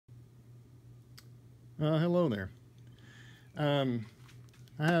Hello there. I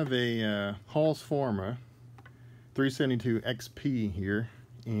have a Holzfforma 372XP here,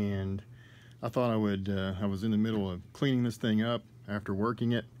 and I thought I would, I was in the middle of cleaning this thing up after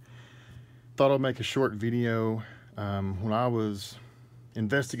working it. Thought I'd make a short video. When I was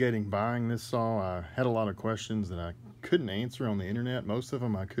investigating buying this saw, I had a lot of questions that I couldn't answer on the internet. Most of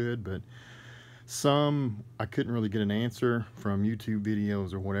them I could, but some I couldn't really get an answer from YouTube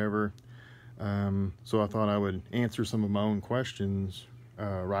videos or whatever. So I thought I would answer some of my own questions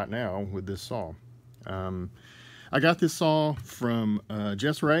right now with this saw. I got this saw from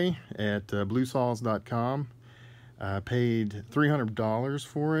Jess Ray at bluesaws.com. I paid $300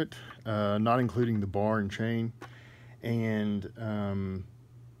 for it, not including the bar and chain. And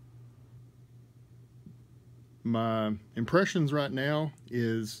my impressions right now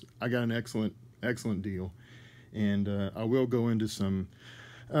is I got an excellent deal. And I will go into some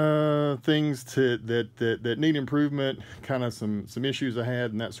things that need improvement, kind of some issues I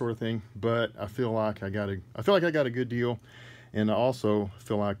had and that sort of thing. But I feel like I got a good deal, and I also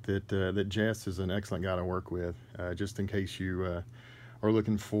feel like that Jess is an excellent guy to work with. Just in case you are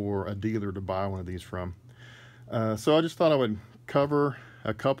looking for a dealer to buy one of these from. So I just thought I would cover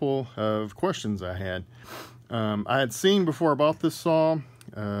a couple of questions I had. I had seen before I bought this saw,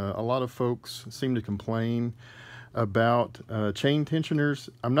 a lot of folks seem to complain about chain tensioners.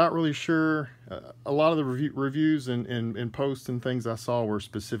 I'm not really sure. A lot of the reviews and posts and things I saw were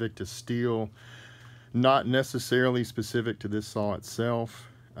specific to Stihl, not necessarily specific to this saw itself.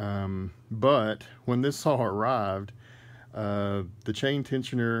 But when this saw arrived, the chain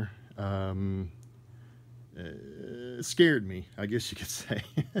tensioner scared me, I guess you could say.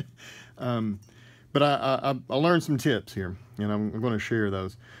 But I learned some tips here, and I'm going to share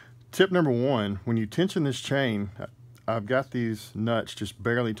those. Tip number one: when you tension this chain, I've got these nuts just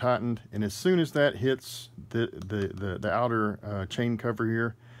barely tightened, and as soon as that hits the outer chain cover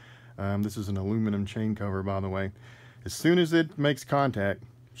here, this is an aluminum chain cover, by the way. As soon as it makes contact,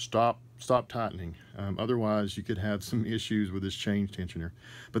 stop tightening. Otherwise, you could have some issues with this chain tensioner.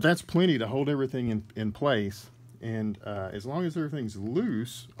 But that's plenty to hold everything in place. And as long as everything's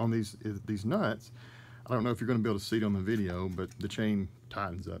loose on these nuts, I don't know if you're going to be able to see it on the video, but the chain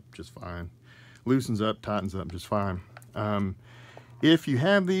tightens up just fine. Loosens up, tightens up just fine. If you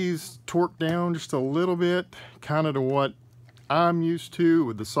have these torqued down just a little bit, kind of to what I'm used to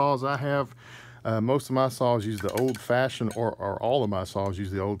with the saws I have, most of my saws use the old-fashioned, or all of my saws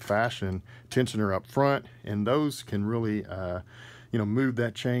use the old-fashioned tensioner up front, and those can really move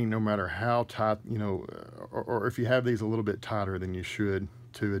that chain no matter how tight, or if you have these a little bit tighter than you should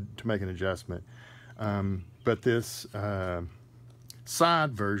to make an adjustment. But this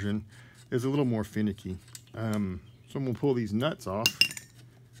side version is a little more finicky. So I'm gonna pull these nuts off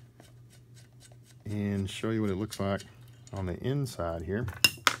and show you what it looks like on the inside here.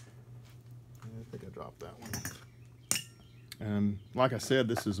 I think I dropped that one. Like I said,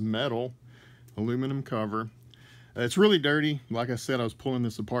 this is metal, aluminum cover. It's really dirty. Like I said, I was pulling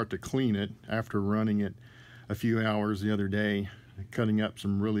this apart to clean it after running it a few hours the other day, cutting up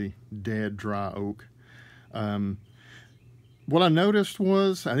some really dead dry oak. What I noticed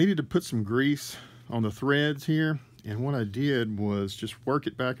was I needed to put some grease on the threads here, and what I did was just work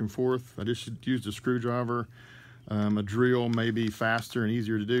it back and forth. I just used a screwdriver. A drill may be faster and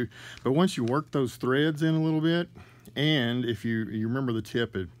easier to do, but once you work those threads in a little bit, and if you remember the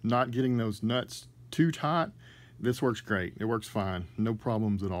tip of not getting those nuts too tight, this works great. It works fine, no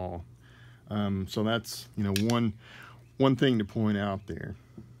problems at all. So that's one thing to point out there.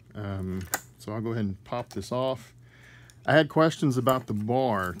 So I'll go ahead and pop this off. I had questions about the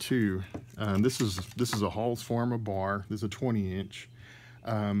bar too. This is a Holzfforma bar. This is a 20-inch.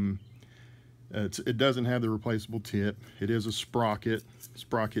 It doesn't have the replaceable tip. It is a sprocket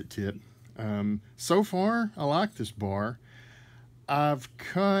tip. So far, I like this bar. I've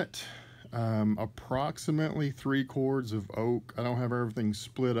cut approximately 3 cords of oak. I don't have everything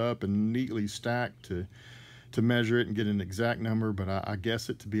split up and neatly stacked to measure it and get an exact number, but I guess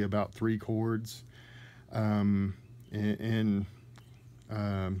it to be about 3 cords. I'm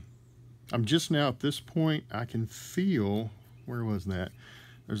just now at this point, I can feel, where was that?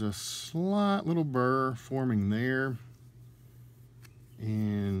 There's a slight little burr forming there,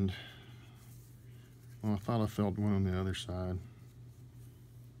 and well, I thought I felt one on the other side.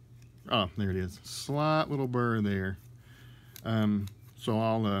 Oh, there it is. Slight little burr there. So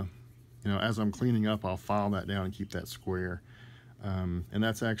I'll, as I'm cleaning up, I'll file that down and keep that square. And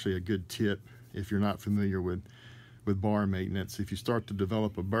that's actually a good tip if you're not familiar with bar maintenance. If you start to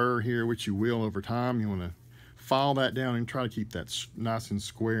develop a burr here, which you will over time, you want to file that down and try to keep that nice and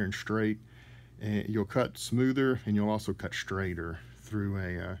square and straight. and you'll cut smoother, and you'll also cut straighter through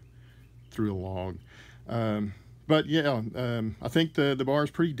a log. But yeah, I think the bar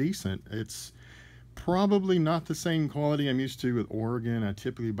is pretty decent. It's probably not the same quality I'm used to with Oregon. I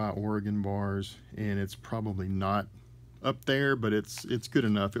typically buy Oregon bars, and it's probably not up there, but it's good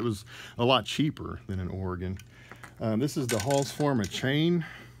enough. It was a lot cheaper than an Oregon. This is the Holzfforma chain.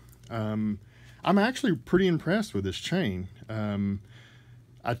 I'm actually pretty impressed with this chain.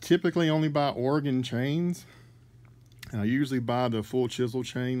 I typically only buy Oregon chains. I usually buy the full chisel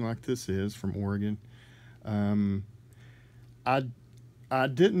chain like this is from Oregon. I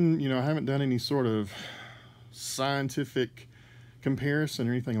didn't, I haven't done any sort of scientific comparison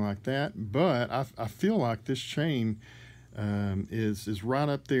or anything like that, but I feel like this chain is right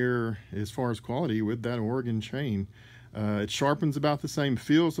up there as far as quality with that Oregon chain. It sharpens about the same,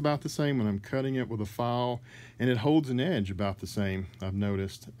 feels about the same when I'm cutting it with a file, and it holds an edge about the same, I've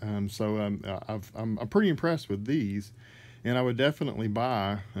noticed. So I'm pretty impressed with these, and I would definitely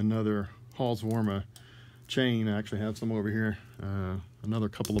buy another Holzfforma chain. I actually have some over here, another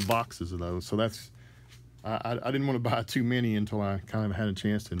couple of boxes of those. So that's, I didn't want to buy too many until I kind of had a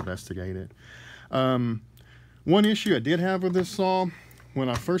chance to investigate it. One issue I did have with this saw, when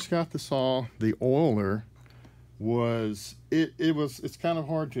I first got the saw, the oiler was, it's kind of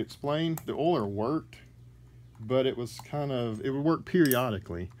hard to explain. The oiler worked, but it was it would work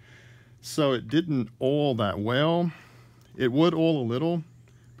periodically. So it didn't oil that well. It would oil a little,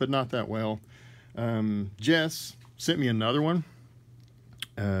 but not that well. Jess sent me another one,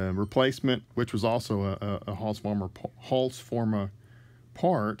 replacement, which was also a Holzfforma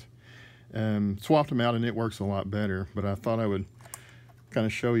part. Swapped them out, and it works a lot better, but I thought I would kind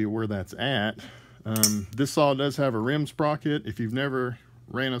of show you where that's at. This saw does have a rim sprocket. If you've never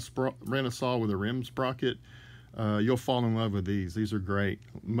ran a saw with a rim sprocket, you'll fall in love with these. These are great,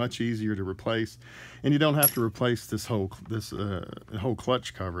 much easier to replace, and you don't have to replace this whole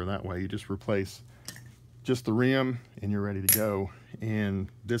clutch cover that way. You just replace just the rim, and you're ready to go. And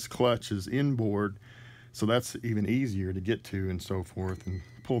this clutch is inboard, so that's even easier to get to and so forth, and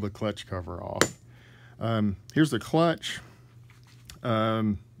pull the clutch cover off. Here's the clutch.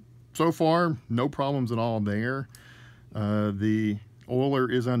 So far, no problems at all there. The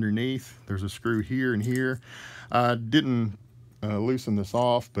oiler is underneath. There's a screw here and here. I didn't loosen this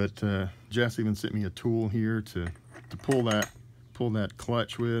off, but Jess even sent me a tool here to pull that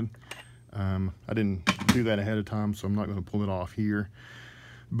clutch with. I didn't do that ahead of time, so I'm not going to pull it off here.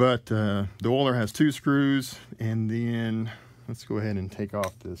 But the oiler has 2 screws, and then let's go ahead and take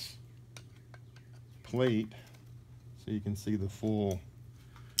off this plate so you can see the full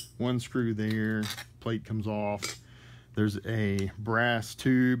 1 screw there. Plate comes off. There's a brass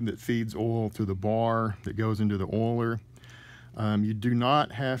tube that feeds oil through the bar that goes into the oiler. You do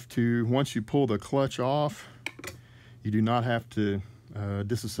not have to, once you pull the clutch off, you do not have to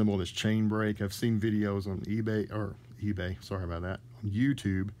disassemble this chain brake. I've seen videos on sorry about that, on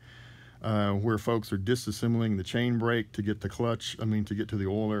YouTube, where folks are disassembling the chain brake to get the clutch, to get to the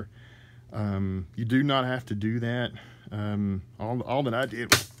oiler. You do not have to do that. All that I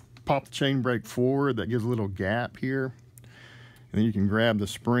did was pop the chain brake forward. That gives a little gap here, and then you can grab the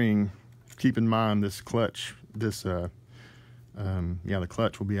spring. Keep in mind this clutch, the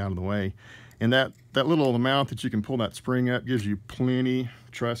clutch will be out of the way, and that little amount that you can pull that spring up gives you plenty.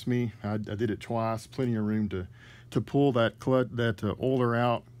 Trust me, I did it twice. Plenty of room to pull that oiler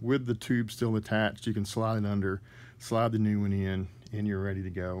out with the tube still attached. You can slide it under, slide the new one in, and you're ready to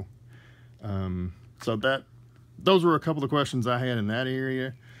go. So those were a couple of questions I had in that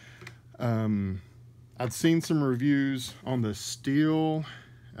area. I've seen some reviews on the Stihl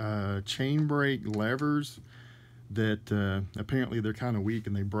chain brake levers that apparently they're kind of weak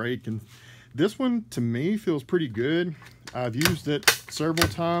and they break, and this one to me feels pretty good. I've used it several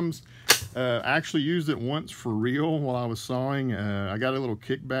times. Actually used it once for real while I was sawing. I got a little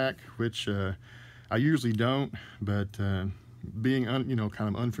kickback, which I usually don't, but being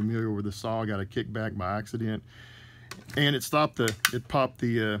kind of unfamiliar with the saw, I got a kickback by accident, and it popped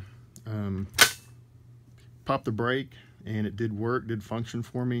the brake, and it did work, did function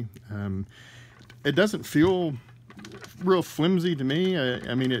for me. It doesn't feel real flimsy to me.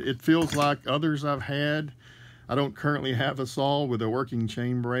 It feels like others I've had. I don't currently have a saw with a working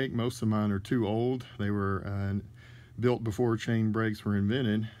chain brake. Most of mine are too old. They were built before chain brakes were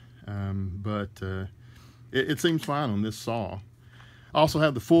invented, but it seems fine on this saw. I also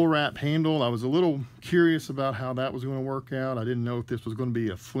have the full wrap handle. I was a little curious about how that was going to work out. I didn't know if this was going to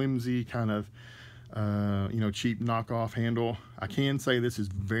be a flimsy kind of cheap knockoff handle. I can say this is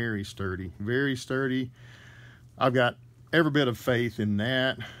very sturdy, very sturdy. I've got every bit of faith in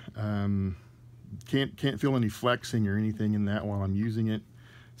that. can't feel any flexing or anything in that while I'm using it.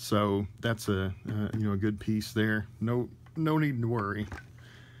 So that's a a good piece there. No need to worry.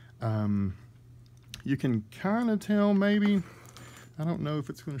 You can kind of tell, maybe, I don't know if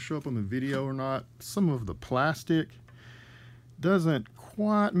it's going to show up on the video or not, some of the plastic doesn't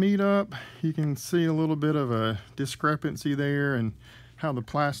quite meet up. You can see a little bit of a discrepancy there, and how the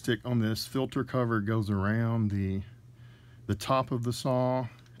plastic on this filter cover goes around the top of the saw.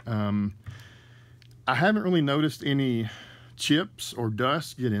 I haven't really noticed any chips or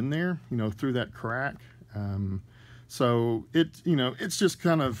dust get in there, through that crack. So it's just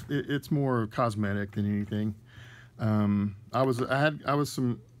kind of, it's more cosmetic than anything. I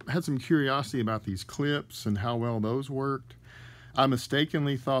had some curiosity about these clips and how well those worked. I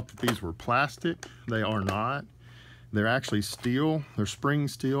mistakenly thought that these were plastic. They are not. They're actually steel. They're spring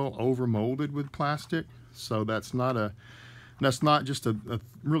steel over molded with plastic. So that's not just a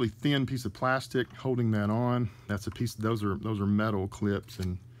really thin piece of plastic holding that on. That's a piece. Those are metal clips,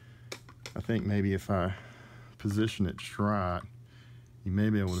 and I think maybe if I position it straight, you may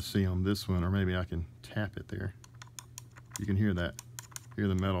be able to see on this one, or maybe I can tap it there. You can hear that. Hear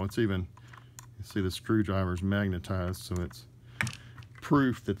the metal. It's even, you see the screwdriver's magnetized, so it's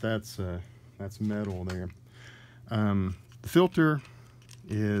proof that that's metal there. The filter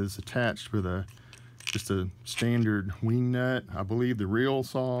is attached with just a standard wing nut. I believe the real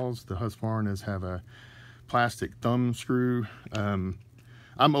saws, the Husqvarnas, have a plastic thumb screw.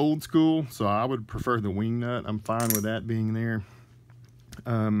 I'm old school, so I would prefer the wing nut. I'm fine with that being there.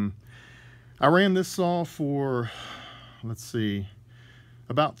 I ran this saw for, let's see,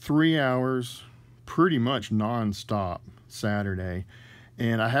 about 3 hours, pretty much non-stop Saturday,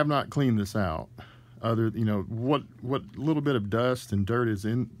 and I have not cleaned this out. What little bit of dust and dirt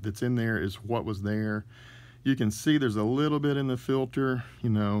that's in there is what was there. You can see there's a little bit in the filter.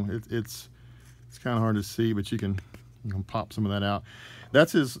 It's kind of hard to see, but you can pop some of that out.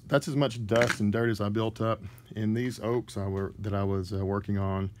 That's as much dust and dirt as I built up in these oaks that I was working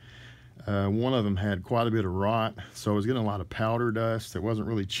on. One of them had quite a bit of rot, so I was getting a lot of powder dust. It wasn't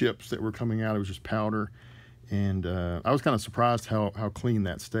really chips that were coming out, it was just powder. And I was kind of surprised how clean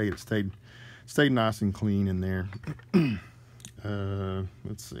that stayed. It stayed nice and clean in there.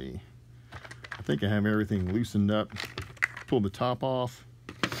 Let's see. I think I have everything loosened up. Pull the top off.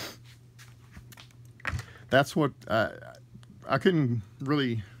 That's what I couldn't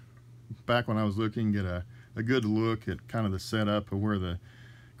really, back when I was looking, get a good look at kind of the setup of where the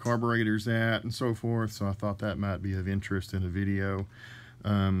carburetor's at and so forth. So I thought that might be of interest in a video.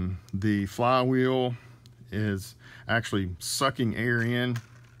 The flywheel is actually sucking air in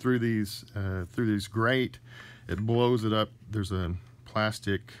through these grate. It blows it up. There's a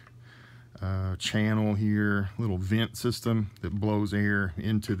plastic channel here, little vent system that blows air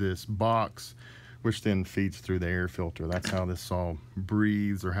into this box, which then feeds through the air filter. That's how this saw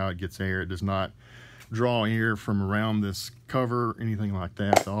breathes, or how it gets air. It does not draw air from around this cover, anything like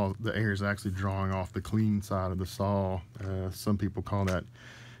that. All the air is actually drawing off the clean side of the saw. Some people call that,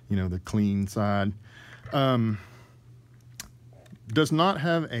 the clean side. Does not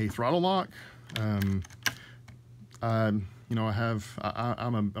have a throttle lock. I'm a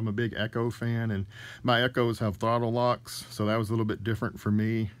big Echo fan, and my Echoes have throttle locks, so that was a little bit different for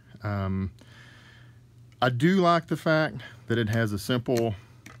me. I do like the fact that it has a simple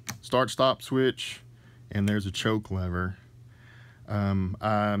start-stop switch, and there's a choke lever.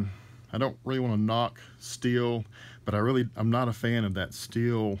 I don't really want to knock Stihl, but I'm not a fan of that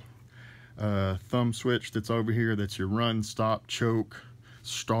Stihl thumb switch that's over here. That's your run, stop, choke,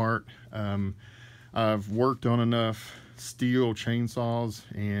 start. I've worked on enough Stihl chainsaws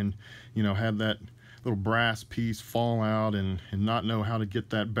and had that little brass piece fall out and not know how to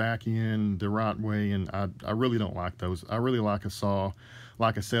get that back in the right way, and I really don't like those. I really like a saw,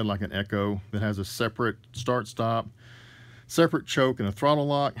 like I said, like an Echo, that has a separate start stop, separate choke, and a throttle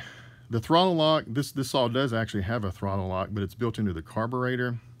lock. The throttle lock, this saw does actually have a throttle lock, but it's built into the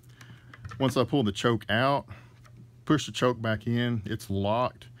carburetor. Once I pull the choke out, push the choke back in, it's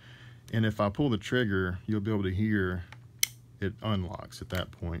locked, and if I pull the trigger, you'll be able to hear it unlocks at that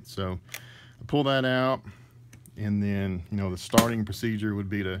point. So I pull that out, and then the starting procedure would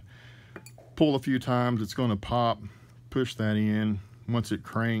be to pull a few times. It's going to pop, push that in. Once it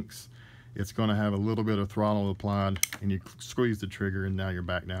cranks, it's going to have a little bit of throttle applied, and you squeeze the trigger, and now you're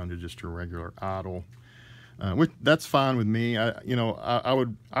back down to just a regular idle. That's fine with me. I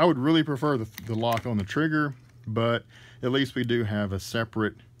would really prefer the lock on the trigger, but at least we do have a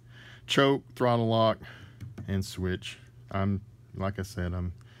separate choke, throttle lock, and switch. Like I said,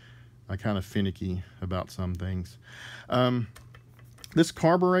 I'm kind of finicky about some things. This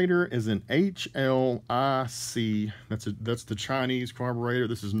carburetor is an HLIC. That's the Chinese carburetor.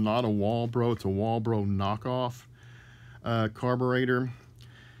 This is not a Walbro. It's a Walbro knockoff carburetor.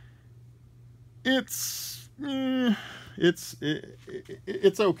 It's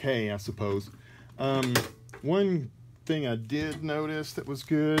okay, I suppose. One thing I did notice that was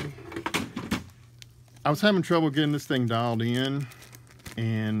good, I was having trouble getting this thing dialed in,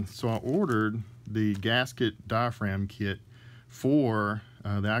 and so I ordered the gasket diaphragm kit for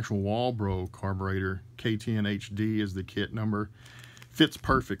the actual Walbro carburetor. K10HD is the kit number. Fits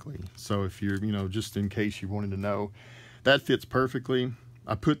perfectly. So if you're, just in case you wanted to know, that fits perfectly.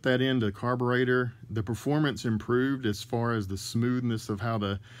 I put that into the carburetor. The performance improved as far as the smoothness of how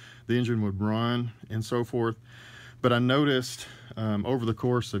the engine would run and so forth. But I noticed over the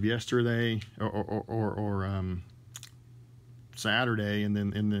course of yesterday or Saturday, and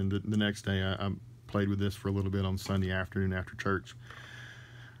then the next day, I played with this for a little bit on Sunday afternoon after church.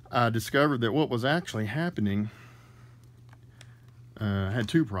 I discovered that what was actually happening had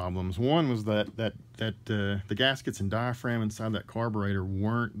two problems. One was that the gaskets and diaphragm inside that carburetor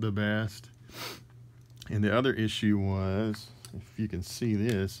weren't the best, and the other issue was, if you can see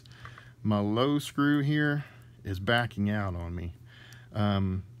this, my low screw here is backing out on me.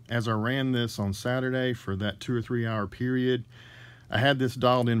 As I ran this on Saturday for that 2 or 3 hour period, I had this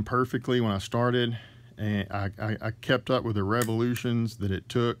dialed in perfectly when I started, and I kept up with the revolutions that it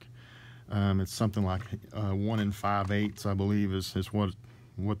took. It's something like 1 5/8, I believe, is what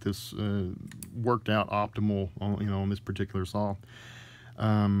this worked out optimal on, on this particular saw.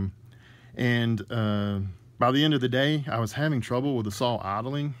 By the end of the day, I was having trouble with the saw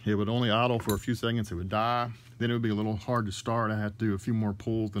idling. It would only idle for a few seconds, it would die. Then it would be a little hard to start. I had to do a few more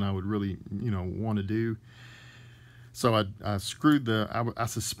pulls than I would really, want to do. So I screwed I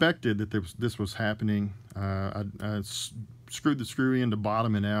suspected that this was happening. I screwed the screw in to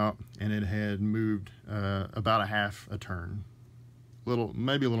bottom it out, and it had moved about a turn.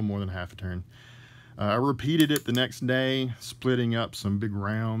 Maybe a little more than half a turn. I repeated it the next day, splitting up some big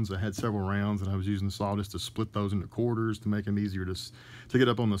rounds. I had several rounds, and I was using the saw just to split those into quarters to make them easier to get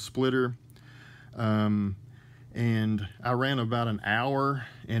up on the splitter. And I ran about an hour,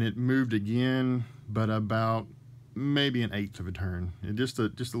 and it moved again, but about maybe 1/8 of a turn. Just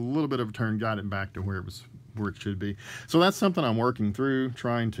a little bit of a turn got it back to where it should be. So that's something I'm working through,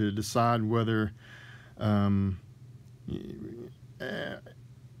 trying to decide whether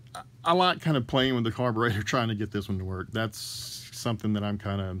I like kind of playing with the carburetor, trying to get this one to work. That's something that I'm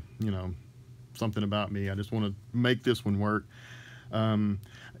kind of, something about me. I just want to make this one work.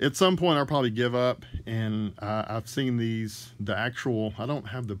 At some point, I'll probably give up, and I've seen the actual, I don't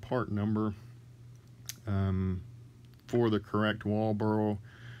have the part number for the correct Walbro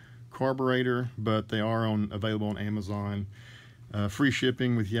carburetor, but they are available on Amazon. Free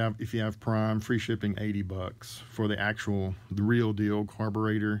shipping if you have Prime. Free shipping $80 for the real deal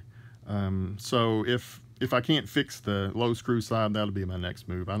carburetor. So if I can't fix the low screw side, that'll be my next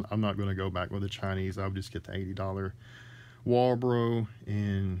move. I'm not going to go back with the Chinese. I'll just get the $80 Walbro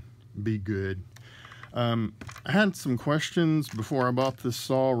and be good. I had some questions before I bought this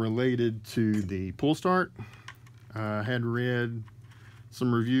saw related to the pull start. I had read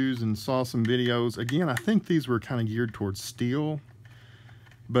some reviews and saw some videos. Again, I think these were kind of geared towards Stihl,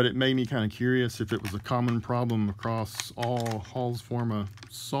 but it made me kind of curious if it was a common problem across all Holzfforma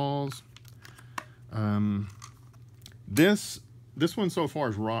saws. This one so far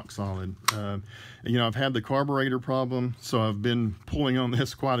is rock solid. I've had the carburetor problem, so I've been pulling on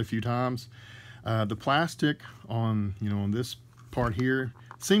this quite a few times. The plastic on this part here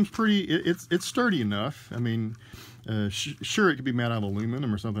seems pretty. It's sturdy enough. I mean, sure, it could be made out of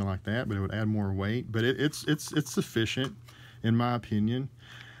aluminum or something like that, but it would add more weight. But it's sufficient, in my opinion.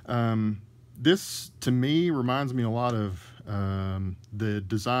 This to me reminds me a lot of the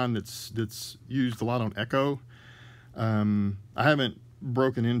design that's used a lot on Echo. I haven't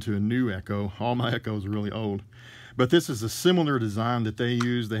broken into a new Echo. All my Echoes are really old, but this is a similar design that they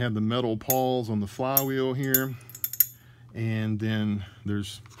use. They have the metal pawls on the flywheel here, and then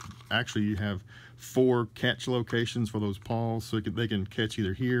you have 4 catch locations for those pawls, so they can catch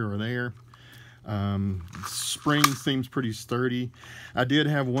either here or there. Spring seems pretty sturdy. I did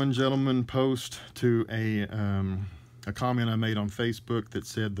have one gentleman post to a comment I made on Facebook that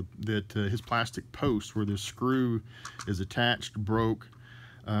said that his plastic post where the screw is attached broke.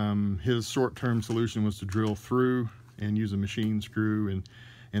 His short-term solution was to drill through and use a machine screw,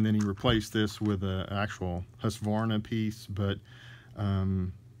 and then he replaced this with an actual Husqvarna piece, but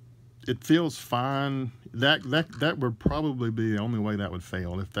it feels fine. That would probably be the only way that would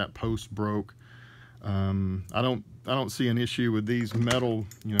fail, if that post broke. I don't see an issue with these metal,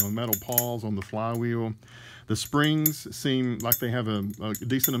 metal paws on the flywheel. The springs seem like they have a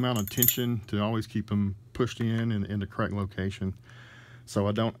decent amount of tension to always keep them pushed in the correct location. So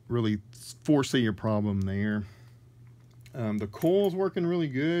I don't really foresee a problem there. The coil's working really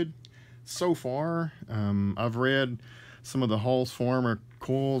good so far. I've read some of the Holzfforma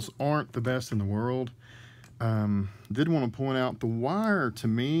coils aren't the best in the world. Did want to point out the wire to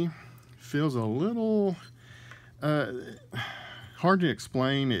me feels a little hard to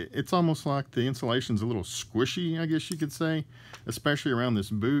explain. It's almost like the insulation's a little squishy, I guess you could say, especially around this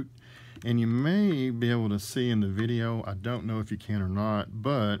boot. And you may be able to see in the video, I don't know if you can or not,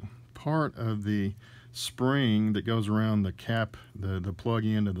 but part of the spring that goes around the cap, the plug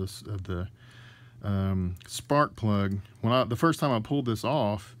end of the spark plug, the first time I pulled this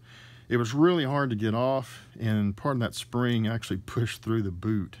off, it was really hard to get off, and part of that spring actually pushed through the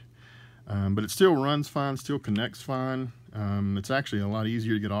boot. But it still runs fine, still connects fine. It's actually a lot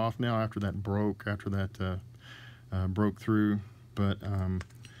easier to get off now after that broke through. But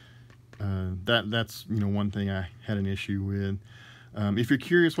that's one thing I had an issue with. If you're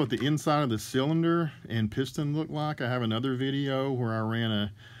curious what the inside of the cylinder and piston look like, I have another video where I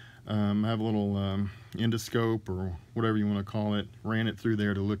ran I have a little endoscope, or whatever you want to call it, ran it through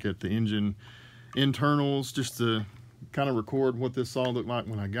there to look at the engine internals, just to kind of record what this all looked like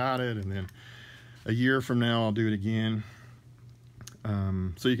when I got it, and then a year from now I'll do it again,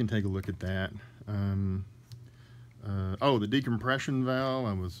 so you can take a look at that. Oh, the decompression valve,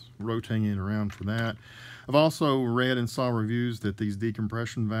 I was rotating it around for that. I've also read and saw reviews that these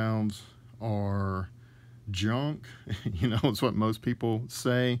decompression valves are junk. It's what most people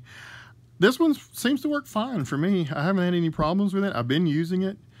say. This one seems to work fine for me. I haven't had any problems with it. I've been using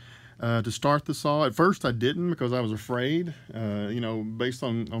it to start the saw. At first I didn't, because I was afraid, based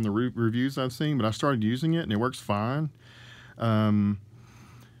on the reviews I've seen, but I started using it and it works fine. I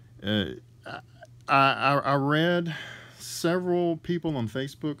read several people on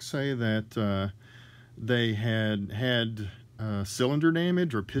Facebook say that they had cylinder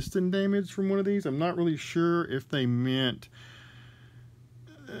damage or piston damage from one of these. I'm not really sure if they meant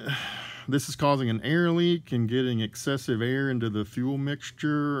this is causing an air leak and getting excessive air into the fuel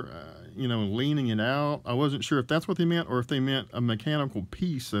mixture, leaning it out. I wasn't sure if that's what they meant, or if they meant a mechanical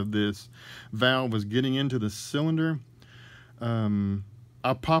piece of this valve was getting into the cylinder.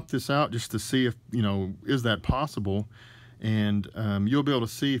 I popped this out just to see if, is that possible? And you'll be able to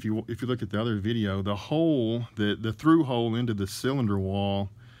see if you look at the other video, the hole, the through hole into the cylinder wall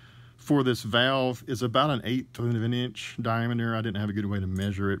for this valve is about 1/8 of an inch diameter. I didn't have a good way to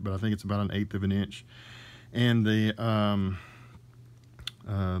measure it, but I think it's about 1/8 of an inch. And the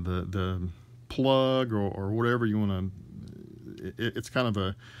plug, or whatever you want to, it's kind of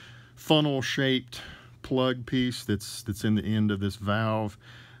a funnel shaped plug piece that's in the end of this valve,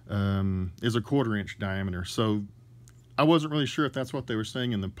 is a 1/4 inch diameter. So I wasn't really sure if that's what they were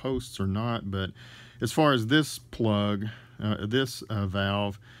saying in the posts or not, but as far as this plug, this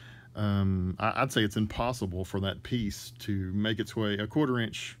valve, I'd say it's impossible for that piece to make its way, a 1/4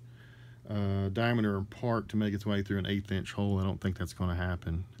 inch diameter part, to make its way through an 1/8 inch hole. I don't think that's going to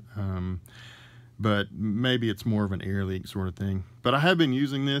happen. But maybe it's more of an air leak sort of thing. But I have been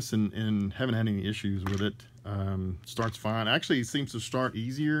using this and haven't had any issues with it. Starts fine. Actually, it seems to start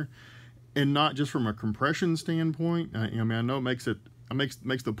easier, and not just from a compression standpoint. I know it makes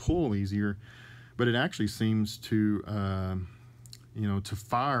the pull easier, but it actually seems to to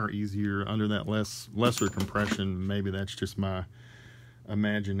fire easier under that lesser compression. Maybe that's just my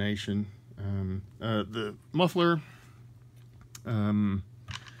imagination. The muffler,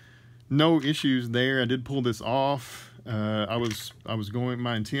 no issues there. I did pull this off.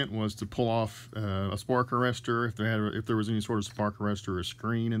 My intent was to pull off a spark arrestor if there was any sort of spark arrestor or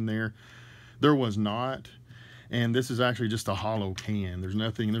screen in there. There was not, and this is actually just a hollow can. There's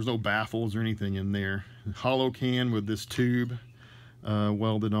no baffles or anything in there. Hollow can with this tube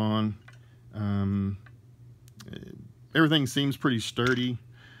welded on. Everything seems pretty sturdy.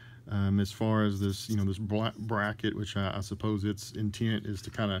 As far as this, this bracket, which I suppose its intent is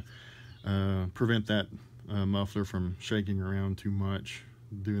to kind of prevent that muffler from shaking around too much,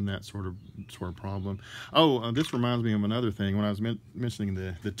 doing that sort of problem. Oh, this reminds me of another thing. When I was mentioning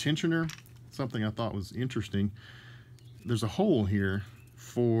the tensioner, something I thought was interesting. There's a hole here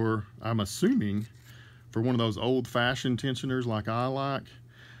for, I'm assuming, for one of those old-fashioned tensioners like I like.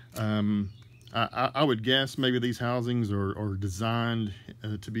 I would guess maybe these housings are designed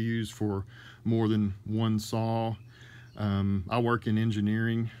to be used for more than one saw. I work in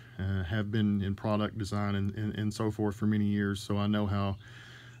engineering, have been in product design and so forth for many years, so I know how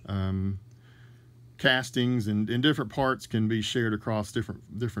castings and different parts can be shared across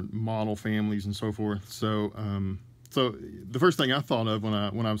different model families and so forth. So so the first thing I thought of when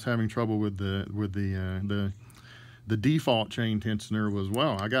I was having trouble with the default chain tensioner was,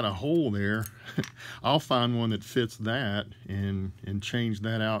 well, I got a hole there. I'll find one that fits that and change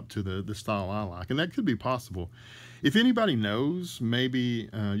that out to the style I like. And that could be possible. If anybody knows, maybe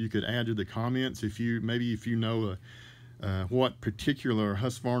you could add to the comments if you know what particular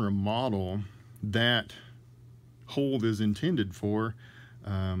Husqvarna model that hole is intended for.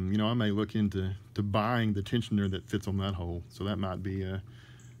 You know, I may look into buying the tensioner that fits on that hole. So that might be a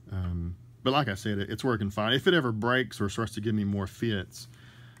but like I said, it's working fine. If it ever breaks or starts to give me more fits,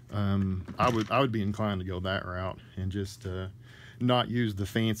 I would be inclined to go that route and just not use the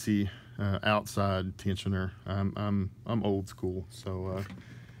fancy outside tensioner. I'm old school, so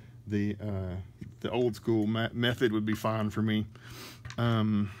the old school method would be fine for me.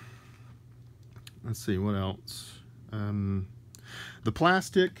 Let's see what else. The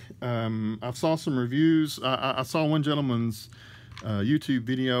plastic. I saw some reviews. I saw one gentleman's YouTube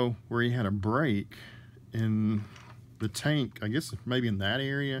video where he had a break in the tank, I guess maybe in that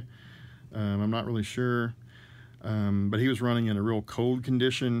area. I'm not really sure, but he was running in a real cold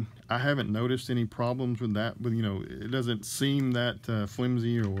condition. I haven't noticed any problems with that, but you know, it doesn't seem that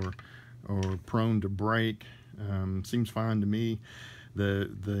flimsy or prone to break. Seems fine to me.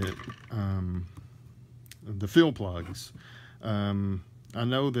 The fill plugs. I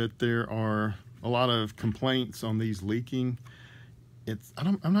know that there are a lot of complaints on these leaking.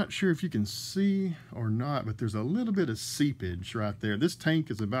 I'm not sure if you can see or not, but there's a little bit of seepage right there. This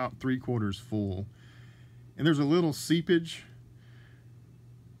tank is about 3/4 full, and there's a little seepage.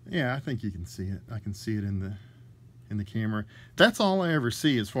 Yeah, I think you can see it. I can see it in the camera. That's all I ever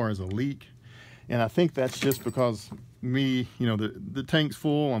see as far as a leak, and I think that's just because you know, the tank's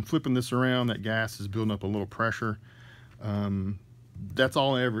full. I'm flipping this around. That gas is building up a little pressure. That's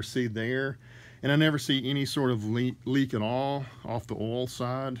all I ever see there. And I never see any sort of leak at all off the oil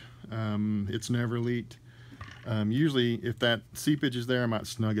side. It's never leaked. Usually if that seepage is there, I might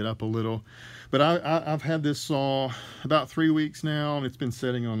snug it up a little. But I've had this saw about 3 weeks now, and it's been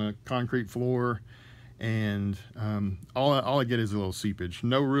sitting on a concrete floor. And all I get is a little seepage.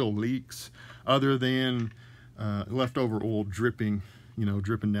 No real leaks other than leftover oil dripping, you know,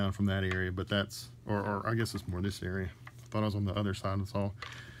 dripping down from that area. But that's, or I guess it's more this area. I thought I was on the other side of the saw.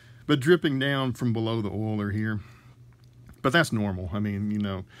 But dripping down from below the oiler here. But that's normal. I mean, you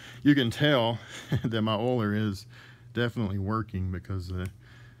know, you can tell that my oiler is definitely working because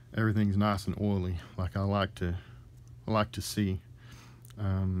everything's nice and oily, like I like to see.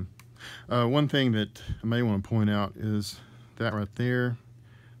 One thing that I may want to point out is that right there.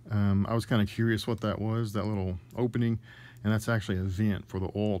 I was kind of curious what that was, that little opening, and that's actually a vent for the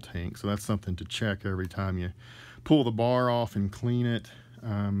oil tank. So that's something to check every time you pull the bar off and clean it.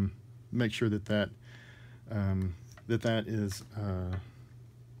 Make sure that is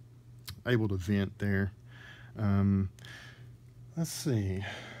able to vent there. Let's see.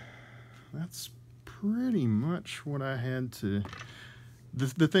 That's pretty much what I had to.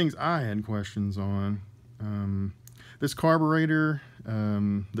 The things I had questions on. This carburetor,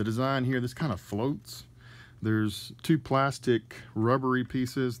 the design here, this kind of floats. There's 2 plastic rubbery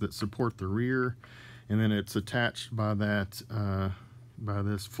pieces that support the rear, and then it's attached by that by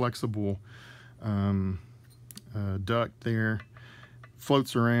this flexible duct there.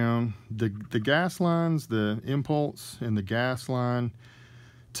 Floats around. The gas lines, the impulse and the gas line,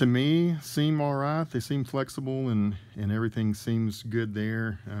 to me seem all right. They seem flexible and everything seems good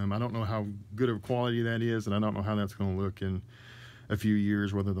there. I don't know how good of quality that is, and I don't know how that's going to look in a few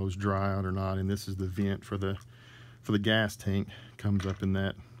years, whether those dry out or not. And this is the vent for the gas tank. Comes up in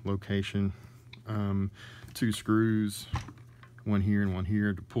that location. 2 screws, one here and one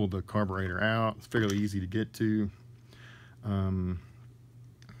here to pull the carburetor out. It's fairly easy to get to. I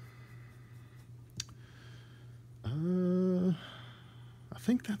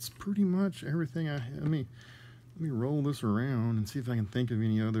think that's pretty much everything I had. Let me roll this around and see if I can think of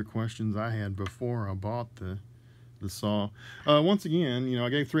any other questions I had before I bought the saw. Once again, you know, I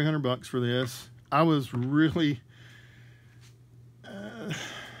gave $300 for this. I was really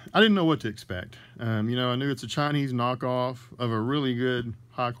I didn't know what to expect. You know, I knew it's a Chinese knockoff of a really good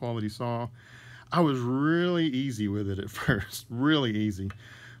high quality saw. I was really easy with it at first, really easy,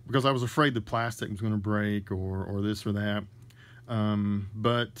 because I was afraid the plastic was going to break or this or that.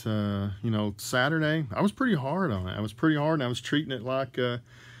 But you know, Saturday I was pretty hard on it. I was pretty hard, and I was treating it like you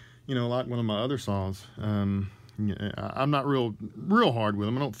know, like one of my other saws. You I'm not real hard with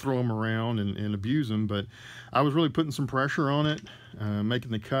them. I don't throw them around and abuse them, but I was really putting some pressure on it,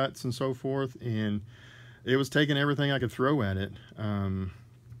 making the cuts and so forth, and it was taking everything I could throw at it.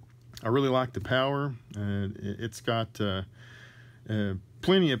 I really like the power. It's got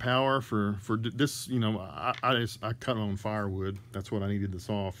plenty of power for this. You know, I cut on firewood. That's what I needed the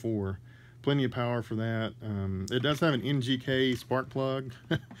saw for. Plenty of power for that. It does have an NGK spark plug,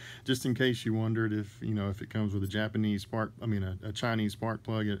 just in case you wondered if, you know, if it comes with a Japanese spark, a Chinese spark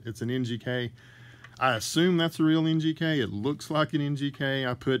plug. It's an NGK. I assume that's a real NGK. It looks like an NGK.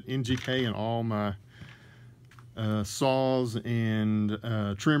 I put NGK in all my saws and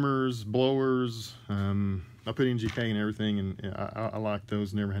trimmers, blowers. I put NGK in everything, and I like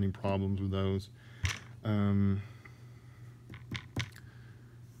those. Never had any problems with those.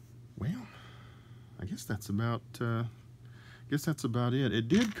 Well, I guess that's about it. It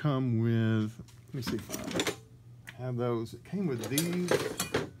did come with, let me see if I have those. It came with these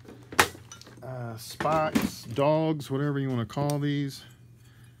spikes, dogs, whatever you want to call these.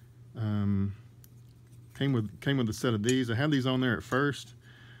 Came with a set of these. I had these on there at first.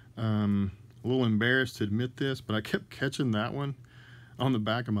 A little embarrassed to admit this, but I kept catching that one on the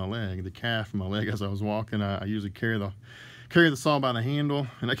back of my leg, the calf of my leg, as I was walking. I usually carry the saw by the handle,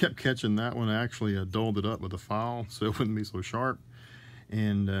 and I kept catching that one. I actually dulled it up with a file so it wouldn't be so sharp.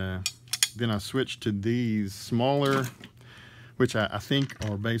 And then I switched to these smaller, which I think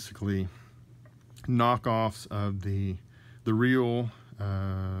are basically knockoffs of the real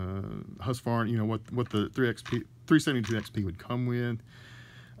Husqvarna, you know, what the 372XP would come with.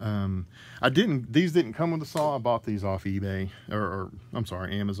 These didn't come with a saw. I bought these off eBay, or I'm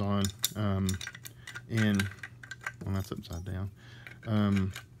sorry, Amazon. And well, that's upside down.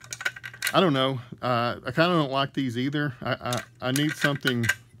 I don't know. I kind of don't like these either. I need something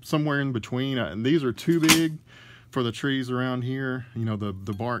somewhere in between. And these are too big for the trees around here. You know, the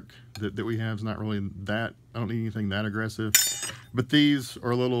bark that we have is not really that. I don't need anything that aggressive. But these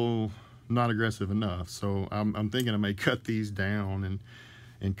are a little not aggressive enough. So I'm thinking I may cut these down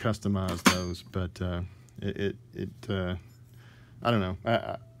and customize those. But I don't know.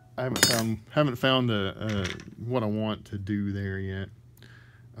 I haven't found what I want to do there yet.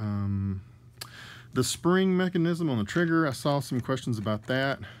 The spring mechanism on the trigger, I saw some questions about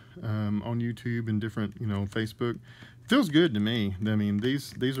that on YouTube and different, you know, Facebook. Feels good to me. I mean,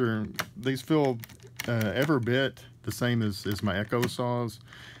 these feel every bit the same as my Echo saws,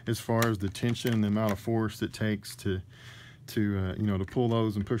 as far as the tension, the amount of force it takes to you know, to pull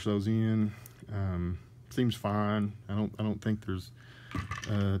those and push those in. Seems fine. I don't think there's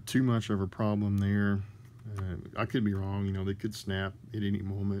too much of a problem there. I could be wrong, you know, they could snap at any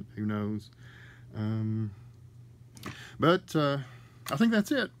moment, who knows. But I think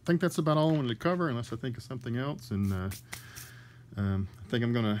that's it. I think that's about all I wanted to cover, unless I think of something else. And I think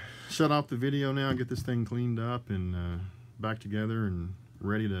I'm gonna shut off the video now and get this thing cleaned up and back together and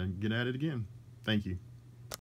ready to get at it again. Thank you.